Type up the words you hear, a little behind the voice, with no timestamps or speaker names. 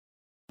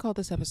call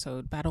this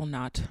episode Battle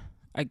Not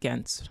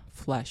Against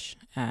Flesh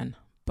and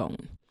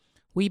Bone.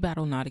 We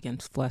battle not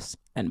against flesh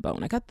and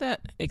bone. I got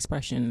that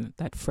expression,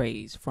 that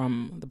phrase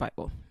from the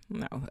Bible.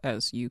 Now,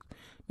 as you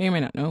may or may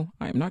not know,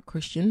 I am not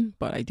Christian,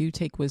 but I do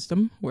take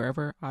wisdom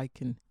wherever I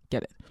can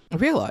get it. I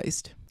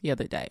realized the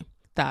other day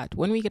that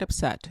when we get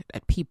upset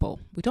at people,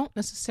 we don't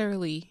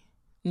necessarily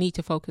need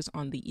to focus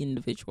on the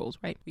individuals,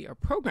 right? We are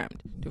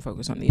programmed to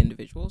focus on the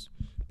individuals,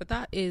 but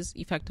that is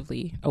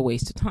effectively a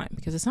waste of time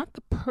because it's not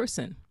the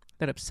person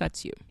that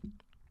upsets you.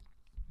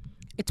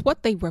 It's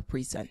what they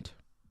represent.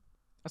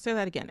 I'll say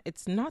that again.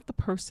 It's not the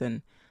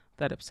person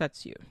that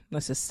upsets you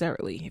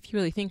necessarily, if you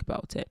really think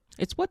about it.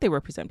 It's what they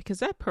represent, because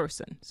that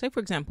person, say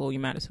for example,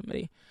 you're mad at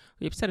somebody, or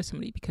you're upset at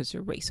somebody because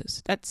you're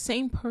racist. That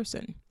same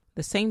person,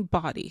 the same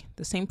body,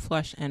 the same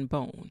flesh and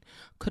bone,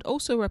 could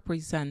also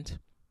represent,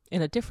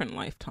 in a different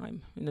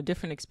lifetime, in a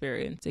different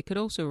experience, it could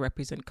also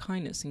represent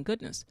kindness and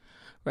goodness,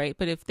 right?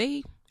 But if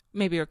they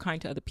maybe are kind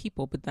to other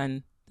people, but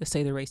then they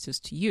say they're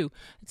racist to you,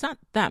 it's not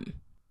them.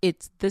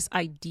 It's this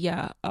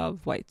idea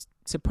of white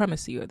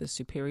supremacy or the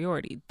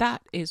superiority.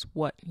 That is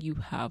what you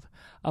have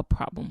a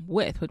problem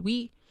with. But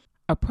we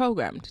are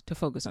programmed to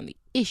focus on the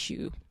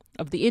issue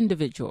of the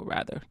individual,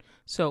 rather.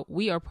 So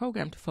we are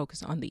programmed to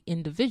focus on the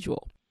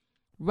individual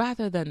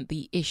rather than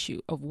the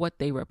issue of what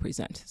they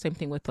represent. Same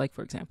thing with, like,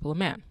 for example, a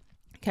man.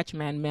 Catch a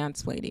man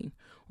mansplaining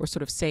or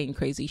sort of saying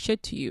crazy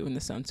shit to you in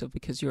the sense of,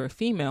 because you're a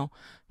female,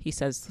 he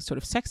says sort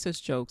of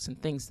sexist jokes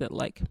and things that,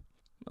 like,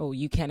 oh,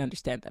 you can't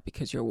understand that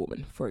because you're a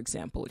woman, for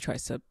example. It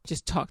tries to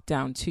just talk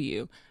down to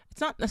you.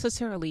 It's not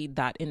necessarily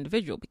that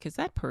individual, because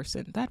that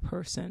person,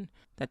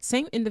 that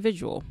same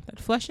individual, that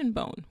flesh and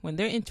bone, when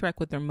they interact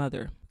with their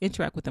mother,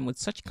 interact with them with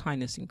such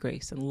kindness and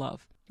grace and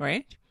love,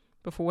 right?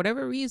 But for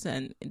whatever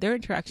reason, their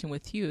interaction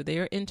with you, they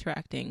are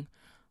interacting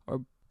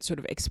or sort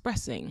of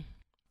expressing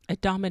a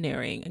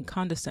domineering and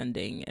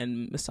condescending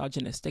and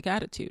misogynistic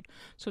attitude.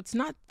 So it's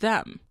not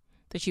them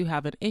that you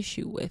have an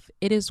issue with.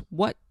 It is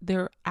what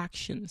their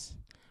actions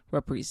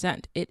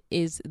represent. It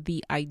is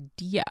the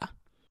idea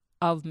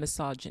of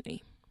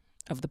misogyny,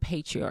 of the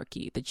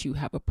patriarchy, that you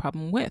have a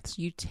problem with.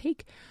 So you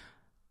take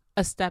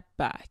a step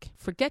back,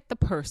 forget the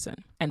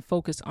person, and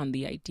focus on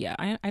the idea.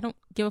 I don't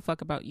give a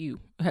fuck about you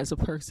as a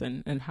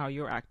person and how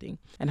you're acting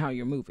and how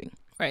you're moving,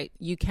 right?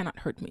 You cannot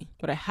hurt me.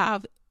 What I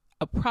have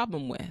a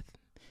problem with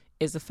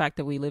is the fact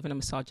that we live in a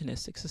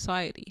misogynistic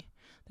society,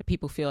 that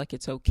people feel like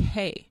it's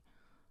okay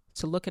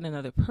to look at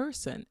another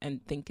person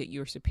and think that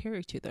you're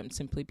superior to them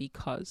simply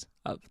because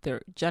of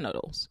their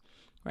genitals,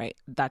 right?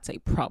 That's a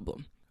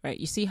problem, right?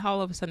 You see how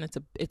all of a sudden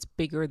it's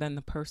bigger than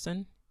the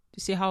person?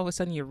 You see how all of a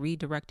sudden you're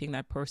redirecting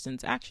that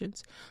person's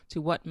actions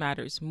to what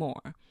matters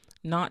more,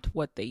 not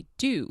what they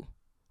do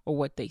or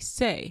what they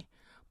say,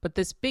 but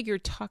this bigger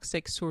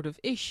toxic sort of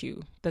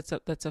issue that's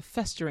a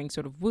festering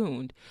sort of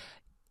wound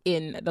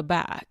in the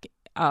back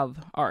of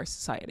our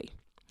society.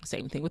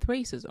 Same thing with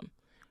racism,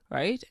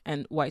 right?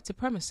 And white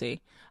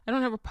supremacy. I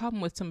don't have a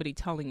problem with somebody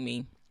telling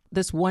me,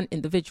 this one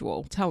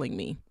individual telling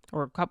me,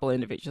 or a couple of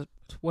individuals,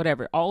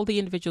 whatever, all the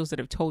individuals that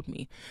have told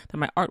me that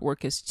my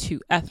artwork is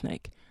too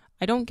ethnic.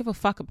 I don't give a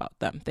fuck about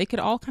them. They could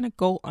all kind of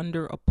go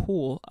under a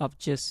pool of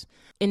just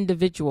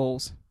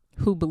individuals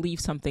who believe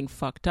something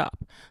fucked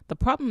up. The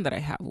problem that I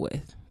have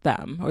with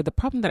them, or the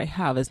problem that I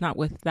have is not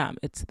with them.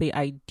 It's the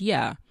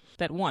idea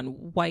that, one,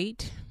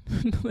 white,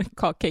 like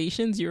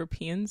Caucasians,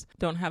 Europeans,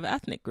 don't have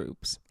ethnic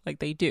groups like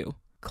they do,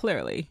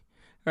 clearly,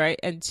 right?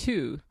 And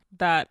two,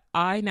 that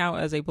I now,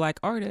 as a Black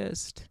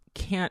artist,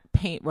 can't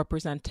paint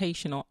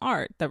representational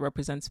art that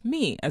represents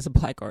me as a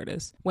Black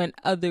artist when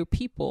other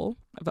people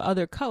of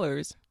other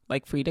colors,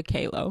 like Frida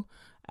Kahlo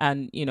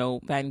and,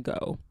 Van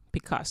Gogh,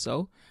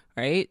 Picasso,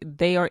 right?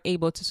 They are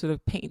able to sort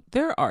of paint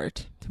their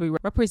art to be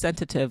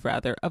representative,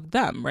 rather, of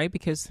them, right?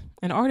 Because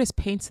an artist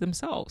paints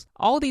themselves.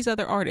 All these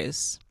other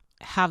artists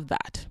have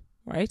that,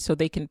 right? So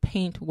they can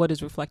paint what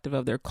is reflective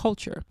of their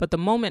culture. But the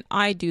moment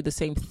I do the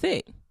same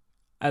thing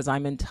as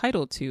I'm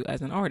entitled to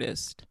as an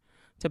artist,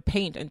 to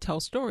paint and tell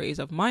stories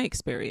of my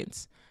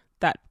experience,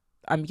 that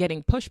I'm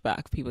getting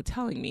pushback, people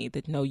telling me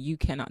that, no, you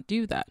cannot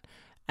do that.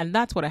 And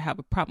that's what I have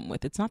a problem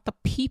with. It's not the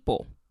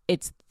people.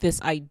 It's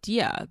this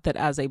idea that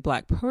as a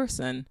Black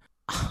person,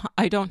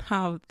 I don't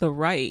have the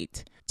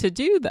right to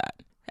do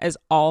that, as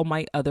all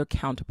my other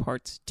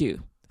counterparts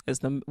do, as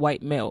the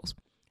white males,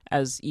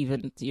 as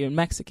even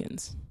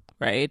Mexicans,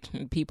 right?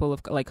 And people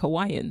of, like,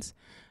 Hawaiians,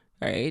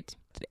 right?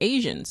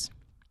 Asians,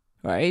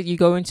 right? You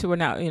go into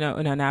in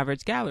an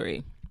average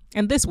gallery,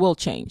 and this will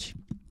change.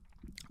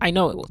 I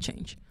know it will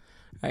change,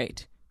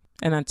 right?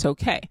 And that's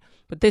okay.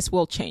 But this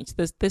will change.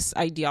 This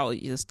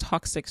ideology, this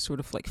toxic sort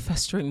of like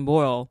festering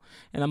boil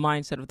in the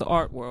mindset of the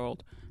art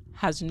world,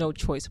 has no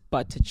choice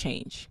but to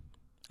change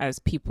as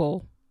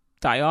people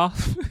die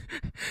off,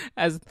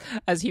 as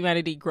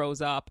humanity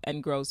grows up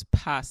and grows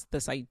past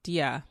this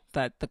idea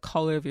that the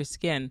color of your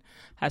skin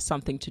has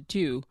something to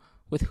do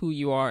with who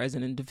you are as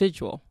an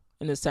individual,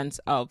 in the sense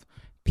of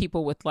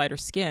people with lighter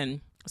skin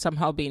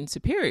somehow being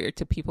superior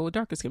to people with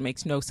darker skin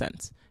makes no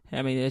sense.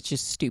 I mean, it's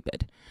just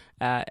stupid.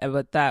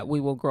 But that we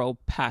will grow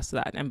past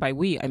that. And by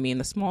we, I mean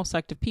the small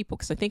sect of people,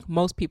 because I think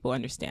most people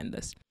understand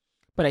this.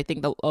 But I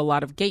think a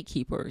lot of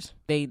gatekeepers,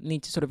 they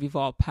need to sort of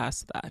evolve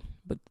past that,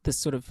 but this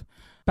sort of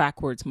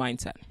backwards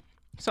mindset.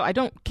 So I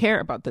don't care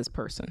about this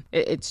person.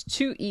 It's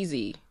too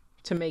easy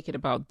to make it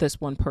about this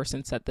one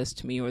person said this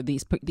to me, or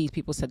these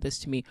people said this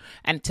to me,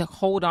 and to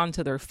hold on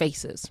to their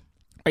faces.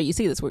 Right, you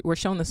see this. We're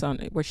shown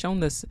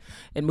this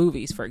in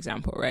movies, for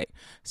example, right?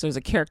 So there's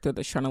a character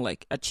that's trying to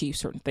like achieve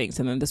certain things,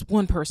 and then this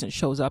one person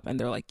shows up, and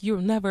they're like,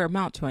 "You'll never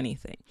amount to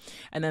anything,"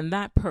 and then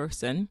that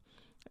person,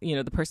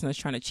 the person that's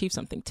trying to achieve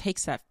something,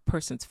 takes that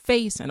person's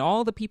face and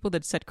all the people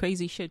that said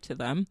crazy shit to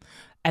them,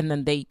 and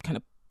then they kind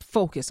of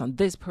focus on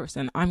this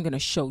person. I'm gonna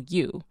show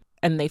you,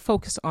 and they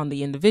focus on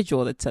the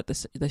individual that said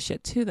the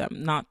shit to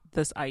them, not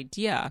this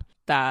idea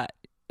that.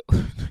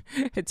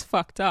 It's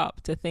fucked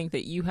up to think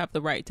that you have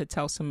the right to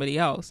tell somebody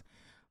else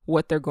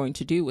what they're going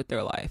to do with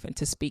their life and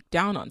to speak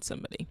down on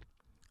somebody.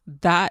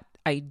 That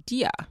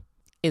idea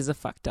is a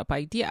fucked up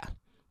idea.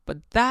 But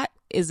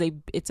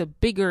it's a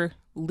bigger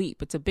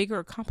leap. It's a bigger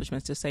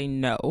accomplishment to say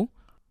no.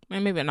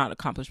 And maybe not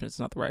accomplishment is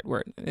not the right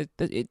word.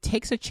 It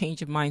takes a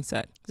change of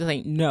mindset to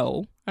say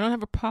no. I don't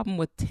have a problem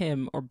with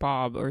Tim or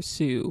Bob or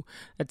Sue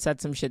that said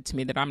some shit to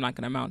me that I'm not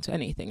going to amount to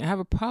anything. I have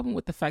a problem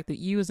with the fact that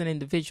you as an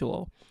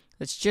individual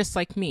that's just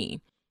like me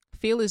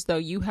feel as though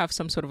you have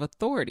some sort of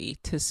authority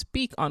to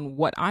speak on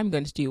what I'm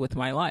going to do with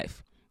my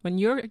life when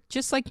you're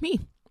just like me,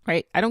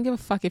 right? I don't give a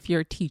fuck if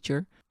you're a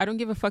teacher. I don't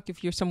give a fuck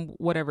if you're some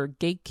whatever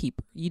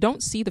gatekeeper. You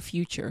don't see the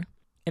future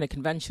in a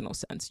conventional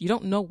sense. You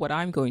don't know what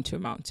I'm going to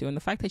amount to. And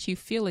the fact that you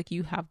feel like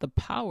you have the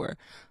power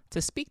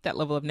to speak that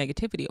level of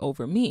negativity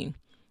over me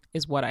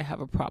is what I have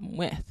a problem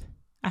with.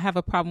 I have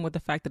a problem with the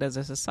fact that as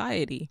a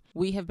society,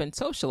 we have been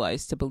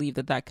socialized to believe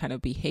that that kind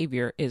of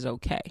behavior is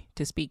okay,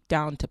 to speak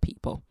down to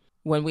people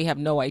when we have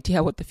no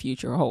idea what the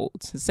future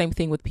holds. The same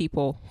thing with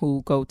people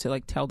who go to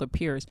like tell their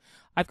peers,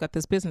 I've got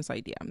this business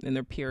idea, and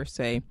their peers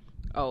say,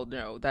 oh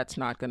no, that's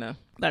not gonna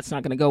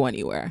go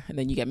anywhere. And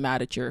then you get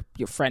mad at your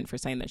friend for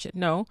saying that shit.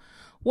 No,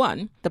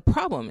 one, the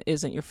problem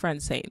isn't your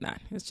friend saying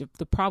that.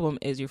 The problem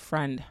is your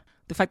friend.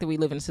 The fact that we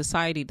live in a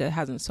society that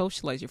hasn't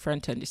socialized your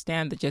friend to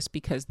understand that just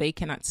because they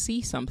cannot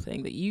see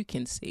something that you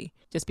can see,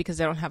 just because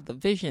they don't have the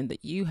vision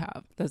that you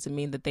have, doesn't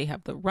mean that they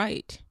have the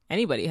right.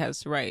 Anybody has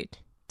the right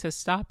to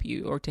stop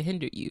you or to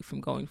hinder you from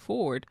going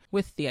forward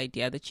with the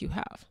idea that you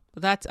have.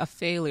 But that's a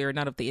failure,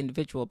 not of the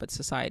individual, but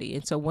society.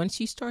 And so once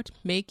you start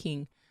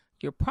making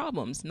your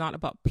problems not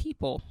about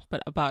people,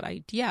 but about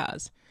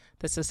ideas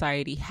that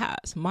society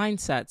has,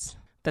 mindsets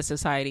that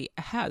society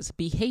has,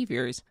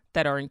 behaviors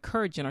that are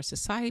encouraged in our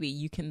society,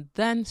 you can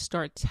then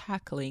start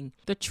tackling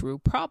the true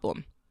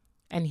problem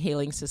and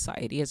healing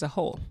society as a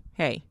whole.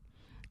 Hey,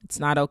 it's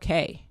not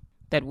okay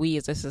that we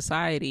as a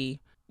society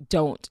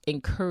don't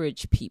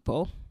encourage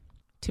people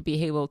to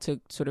be able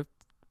to sort of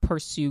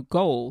pursue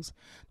goals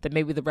that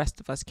maybe the rest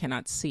of us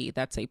cannot see.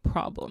 That's a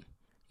problem.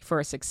 For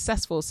a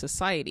successful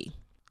society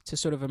to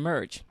sort of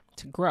emerge,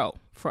 to grow,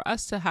 for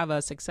us to have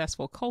a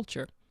successful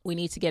culture, we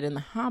need to get in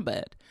the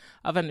habit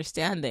of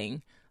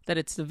understanding that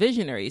it's the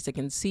visionaries that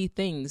can see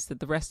things that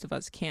the rest of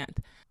us can't.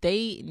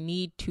 They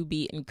need to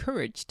be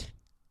encouraged,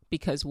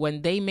 because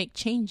when they make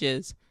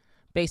changes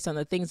based on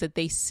the things that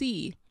they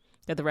see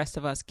that the rest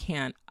of us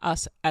can't,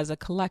 us as a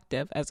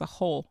collective, as a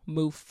whole,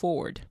 move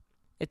forward.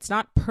 It's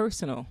not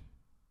personal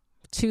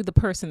to the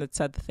person that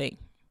said the thing.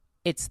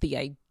 It's the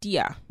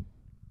idea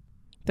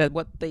that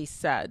what they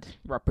said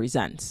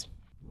represents.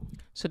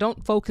 So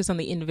don't focus on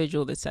the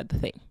individual that said the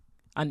thing.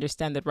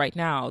 Understand that right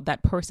now,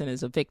 that person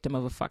is a victim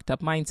of a fucked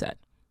up mindset.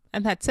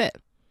 And that's it.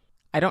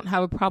 I don't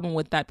have a problem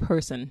with that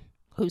person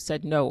who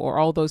said no, or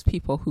all those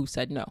people who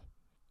said no,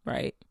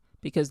 right?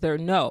 Because their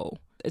no,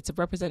 it's a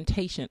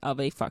representation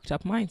of a fucked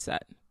up mindset.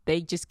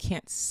 They just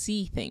can't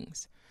see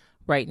things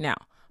right now.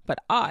 But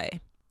I,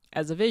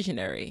 as a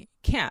visionary,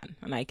 can,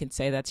 and I can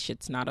say that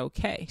shit's not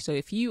okay. So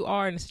if you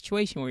are in a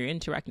situation where you're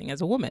interacting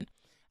as a woman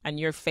and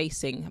you're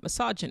facing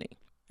misogyny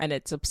and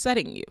it's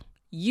upsetting you,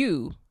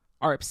 you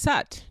are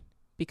upset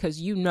because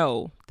you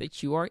know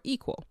that you are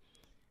equal.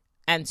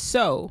 And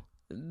so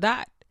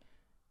that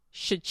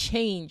should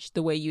change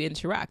the way you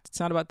interact. It's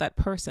not about that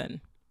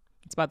person.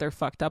 It's about their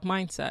fucked up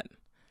mindset.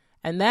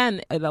 And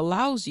then it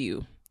allows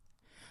you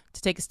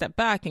to take a step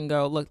back and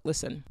go, look,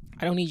 listen,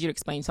 I don't need you to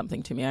explain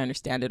something to me. I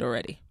understand it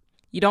already.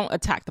 You don't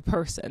attack the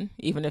person,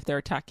 even if they're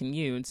attacking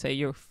you, and say,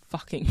 you're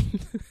fucking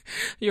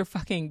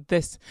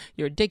this,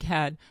 you're a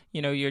dickhead,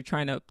 you're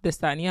trying to this,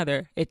 that, and the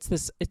other. It's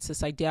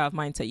this idea of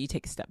mindset. You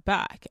take a step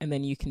back, and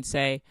then you can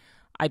say,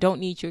 I don't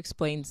need you to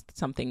explain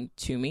something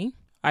to me.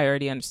 I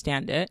already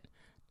understand it.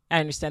 I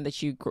understand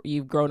that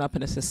you've grown up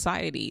in a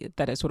society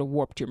that has sort of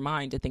warped your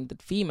mind to think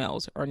that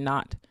females are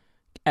not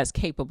as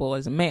capable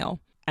as a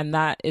male. And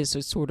that is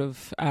a sort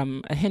of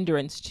a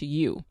hindrance to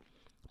you.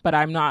 But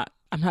I'm not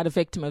a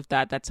victim of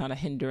that. That's not a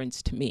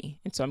hindrance to me.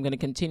 And so I'm going to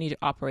continue to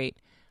operate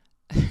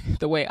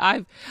the way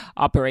I've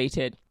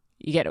operated.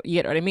 You get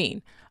what I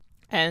mean?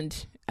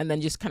 And and then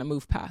just kind of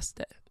move past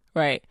it,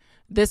 right?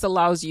 This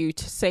allows you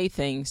to say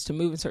things, to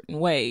move in certain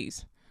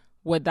ways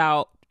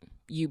without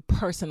you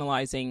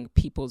personalizing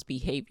people's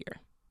behavior.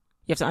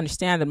 You have to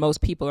understand that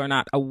most people are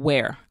not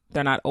aware.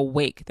 They're not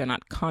awake. They're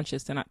not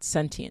conscious. They're not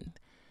sentient.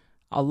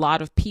 A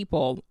lot of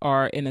people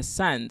are, in a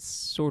sense,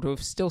 sort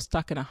of still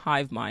stuck in a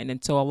hive mind.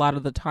 And so a lot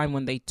of the time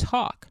when they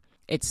talk,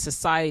 it's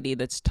society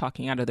that's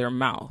talking out of their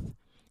mouth.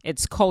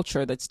 It's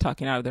culture that's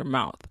talking out of their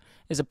mouth.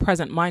 It's a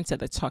present mindset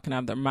that's talking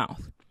out of their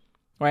mouth,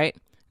 right?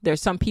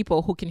 There's some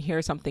people who can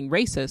hear something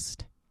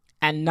racist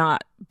and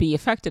not be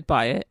affected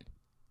by it.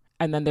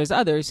 And then there's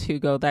others who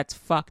go, that's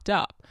fucked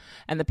up.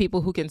 And the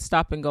people who can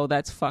stop and go,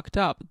 that's fucked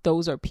up,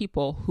 those are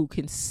people who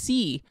can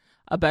see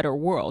a better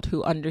world,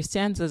 who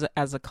understands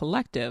as a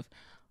collective,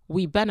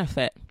 we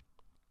benefit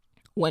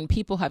when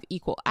people have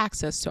equal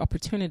access to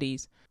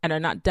opportunities and are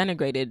not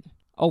denigrated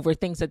over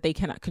things that they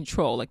cannot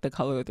control, like the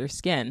color of their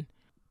skin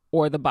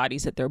or the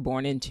bodies that they're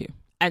born into.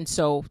 And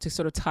so to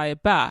sort of tie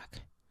it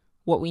back,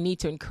 what we need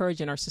to encourage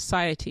in our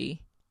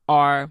society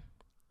are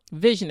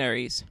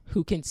visionaries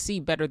who can see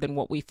better than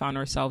what we found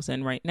ourselves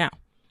in right now.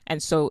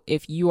 And so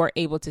if you are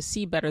able to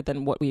see better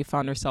than what we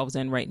found ourselves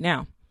in right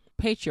now,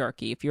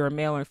 patriarchy, if you're a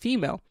male or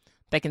female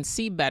that can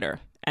see better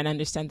and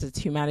understands that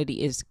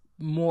humanity is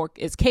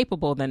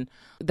capable than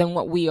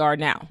what we are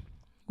now,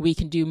 we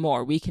can do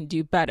more, we can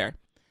do better,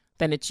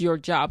 then it's your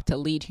job to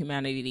lead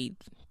humanity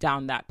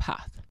down that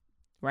path,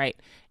 right?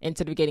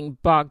 Instead of getting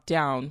bogged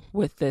down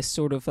with this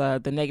sort of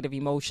the negative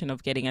emotion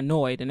of getting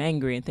annoyed and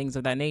angry and things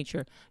of that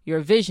nature. You're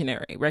a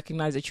visionary.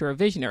 Recognize that you're a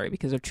visionary,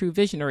 because a true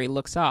visionary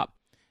looks up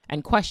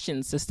and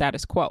questions the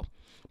status quo.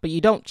 But you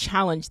don't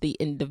challenge the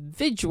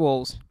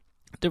individuals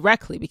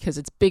directly, because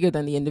it's bigger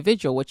than the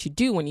individual. What you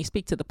do when you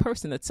speak to the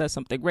person that says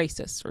something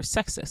racist or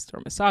sexist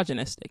or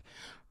misogynistic,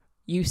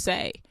 you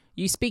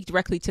speak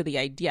directly to the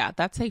idea.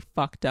 That's a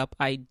fucked up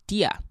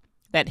idea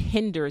that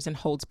hinders and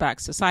holds back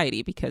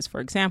society. Because,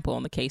 for example,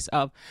 in the case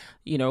of,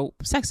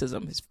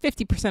 sexism, is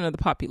 50% of the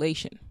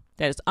population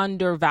that is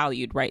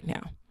undervalued right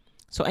now.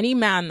 So any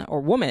man or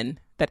woman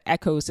that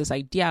echoes this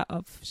idea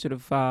of sort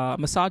of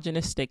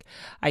misogynistic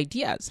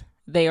ideas,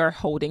 they are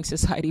holding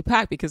society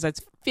back, because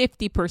that's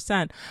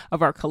 50%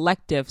 of our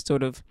collective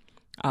sort of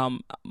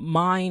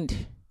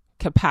mind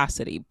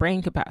capacity,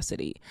 brain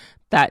capacity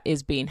that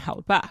is being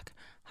held back.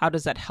 How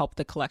does that help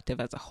the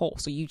collective as a whole?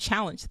 So you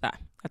challenge that.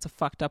 That's a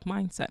fucked up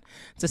mindset.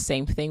 It's the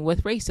same thing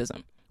with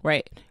racism,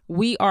 right?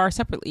 We are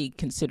separately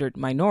considered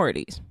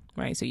minorities,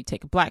 right? So you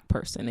take a black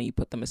person and you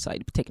put them aside.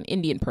 You take an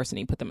Indian person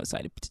and you put them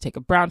aside. You take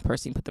a brown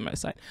person, you put them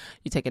aside.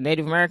 You take a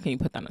Native American, you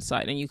put them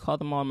aside. And you call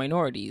them all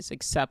minorities,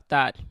 except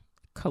that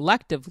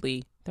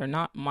collectively, they're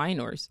not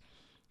minors.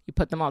 You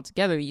put them all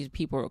together, these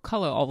people of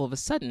color, all of a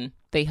sudden,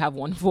 they have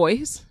one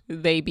voice.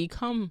 They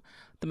become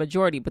the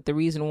majority. But the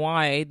reason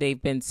why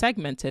they've been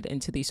segmented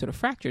into these sort of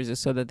fractures is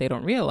so that they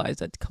don't realize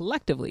that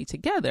collectively,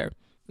 together,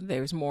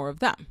 there's more of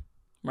them,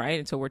 right?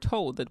 And so we're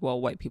told that, well,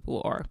 white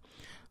people are,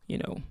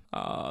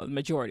 the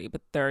majority,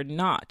 but they're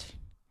not.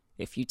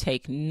 If you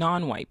take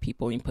non-white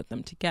people and put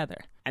them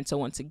together. And so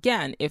once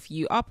again, if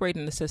you operate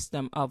in the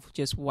system of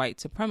just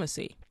white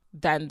supremacy,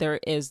 then there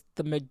is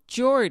the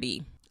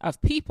majority of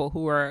people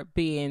who are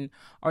being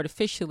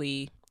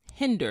artificially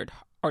hindered,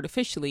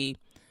 artificially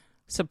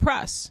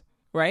suppressed,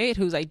 right?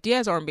 Whose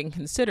ideas aren't being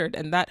considered,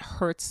 and that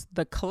hurts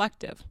the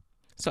collective.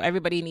 So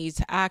everybody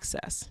needs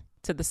access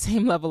to the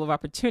same level of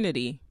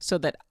opportunity so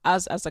that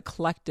us as a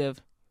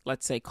collective,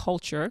 let's say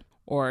culture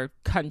or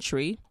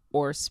country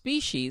or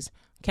species,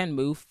 can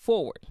move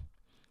forward.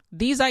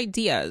 These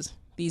ideas,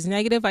 these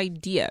negative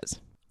ideas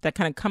that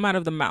kind of come out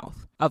of the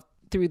mouth of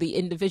through the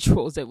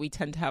individuals that we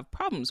tend to have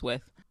problems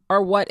with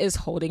are what is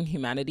holding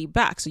humanity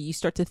back. So you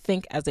start to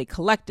think as a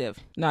collective,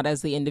 not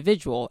as the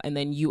individual, and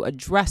then you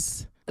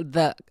address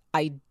the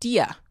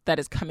idea that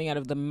is coming out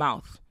of the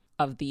mouth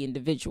of the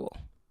individual.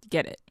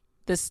 Get it?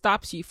 This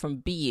stops you from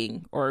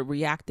being or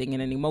reacting in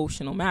an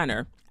emotional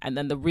manner, and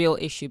then the real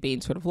issue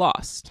being sort of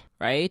lost,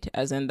 right?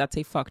 As in, that's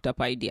a fucked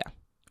up idea,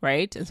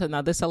 right? And so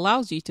now this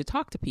allows you to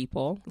talk to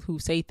people who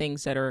say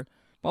things that are,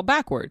 well,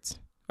 backwards,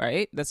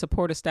 right? That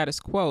support a status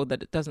quo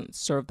that it doesn't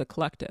serve the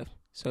collective.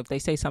 So if they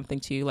say something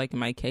to you, like in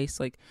my case,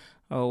 like,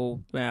 oh,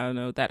 well,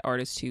 no, that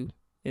artist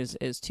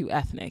is too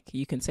ethnic,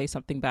 you can say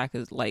something back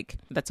as like,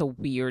 that's a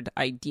weird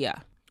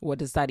idea. What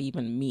does that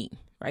even mean,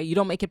 right? You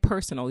don't make it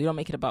personal. You don't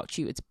make it about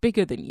you. It's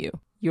bigger than you.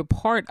 You're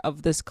part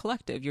of this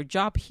collective. Your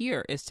job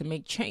here is to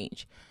make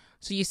change.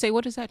 So you say,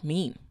 what does that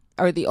mean?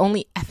 Are the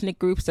only ethnic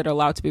groups that are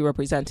allowed to be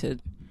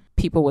represented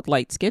people with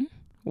light skin,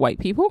 white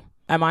people?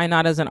 Am I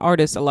not, as an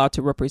artist, allowed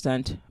to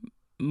represent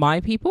my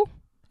people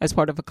as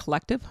part of a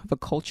collective, of a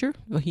culture,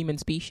 of a human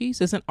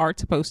species? Isn't art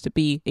supposed to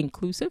be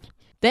inclusive?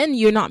 Then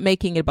you're not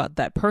making it about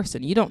that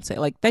person. You don't say,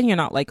 then you're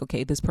not like,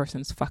 okay, this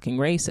person's fucking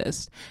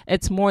racist.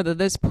 It's more that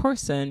this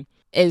person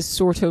is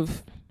sort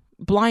of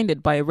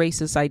blinded by a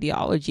racist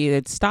ideology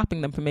that's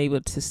stopping them from able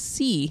to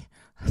see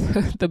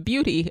the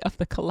beauty of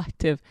the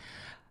collective,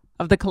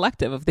 of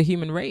the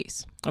human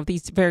race, of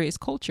these various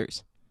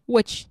cultures,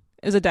 which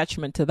is a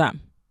detriment to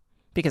them.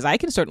 Because I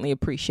can certainly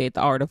appreciate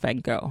the art of Van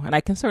Gogh, and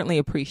I can certainly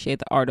appreciate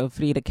the art of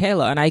Frida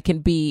Kahlo, and I can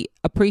be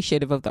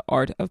appreciative of the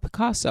art of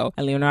Picasso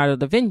and Leonardo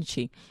da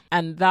Vinci,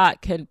 and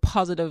that can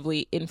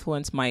positively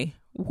influence my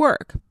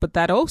work. But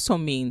that also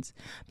means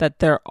that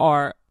there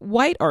are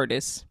white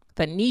artists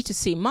that need to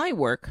see my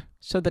work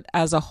so that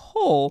as a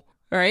whole,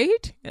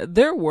 right,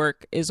 their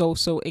work is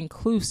also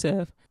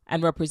inclusive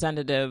and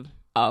representative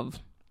of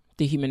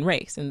the human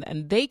race,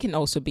 and they can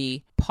also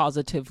be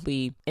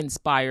positively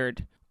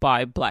inspired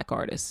by Black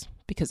artists,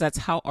 because that's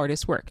how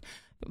artists work.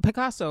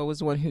 Picasso was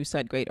the one who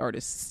said great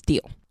artists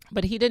steal,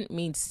 but he didn't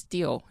mean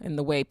steal in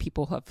the way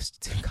people have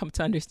come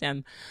to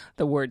understand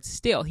the word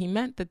steal. He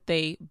meant that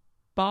they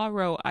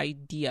borrow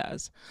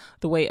ideas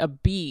the way a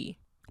bee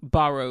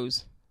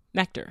borrows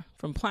nectar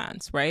from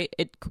plants, right?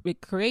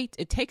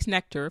 It takes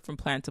nectar from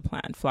plant to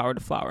plant, flower to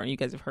flower, and you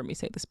guys have heard me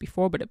say this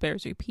before, but it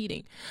bears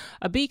repeating.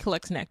 A bee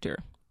collects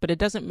nectar, but it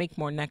doesn't make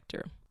more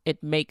nectar.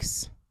 It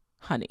makes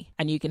honey.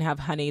 And you can have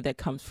honey that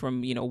comes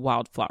from,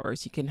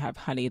 wildflowers. You can have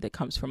honey that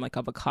comes from like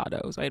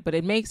avocados, right? But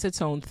it makes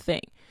its own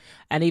thing.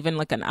 And even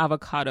like an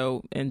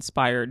avocado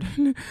inspired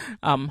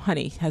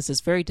honey has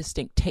this very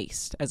distinct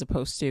taste, as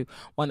opposed to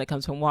one that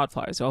comes from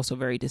wildflowers. They're also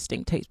very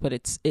distinct taste, but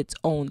it's its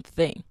own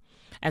thing.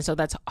 And so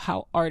that's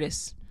how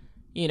artists,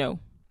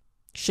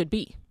 should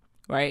be,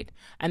 right?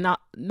 And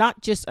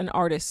not just an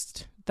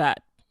artist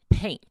that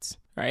paints,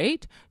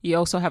 right? You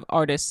also have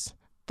artists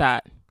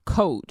that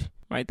code,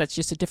 right? That's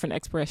just a different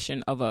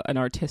expression of an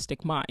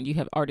artistic mind. You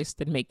have artists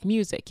that make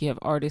music. You have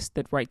artists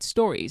that write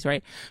stories,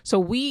 right? So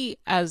we,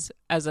 as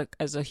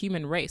a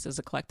human race, as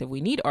a collective,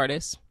 we need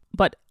artists,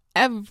 but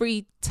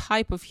every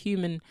type of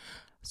human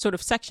sort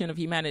of section of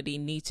humanity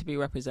needs to be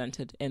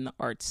represented in the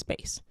art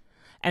space.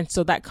 And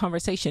so that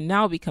conversation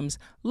now becomes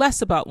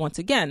less about, once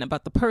again,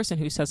 about the person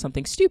who says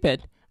something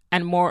stupid,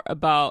 and more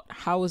about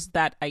how is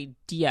that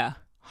idea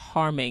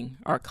harming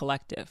our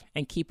collective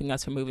and keeping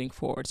us from moving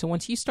forward. So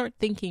once you start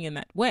thinking in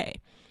that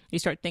way, you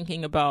start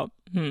thinking about,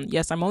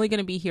 yes, I'm only going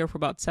to be here for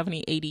about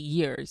 70, 80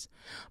 years,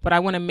 but I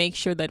want to make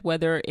sure that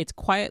whether it's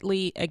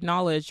quietly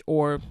acknowledged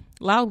or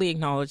loudly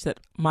acknowledged,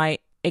 that my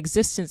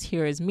existence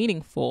here is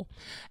meaningful.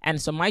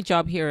 And so my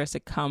job here is to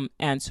come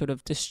and sort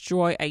of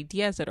destroy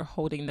ideas that are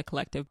holding the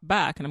collective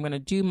back. And I'm going to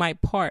do my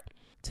part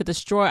to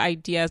destroy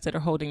ideas that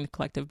are holding the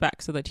collective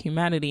back so that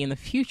humanity in the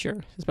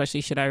future,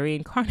 especially should I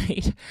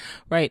reincarnate,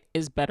 right,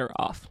 is better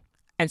off.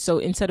 And so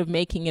instead of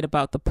making it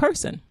about the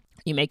person,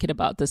 you make it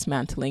about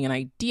dismantling an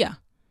idea,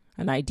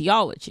 an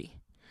ideology.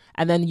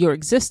 And then your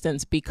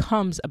existence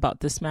becomes about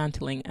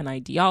dismantling an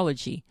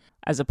ideology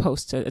as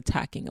opposed to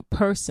attacking a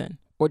person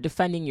or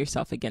defending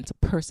yourself against a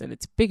person.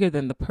 It's bigger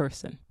than the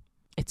person.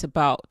 It's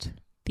about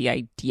the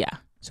idea.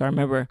 So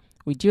remember,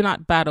 we do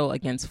not battle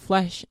against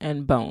flesh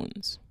and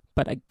bones,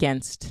 but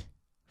against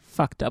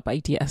fucked up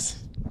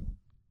ideas.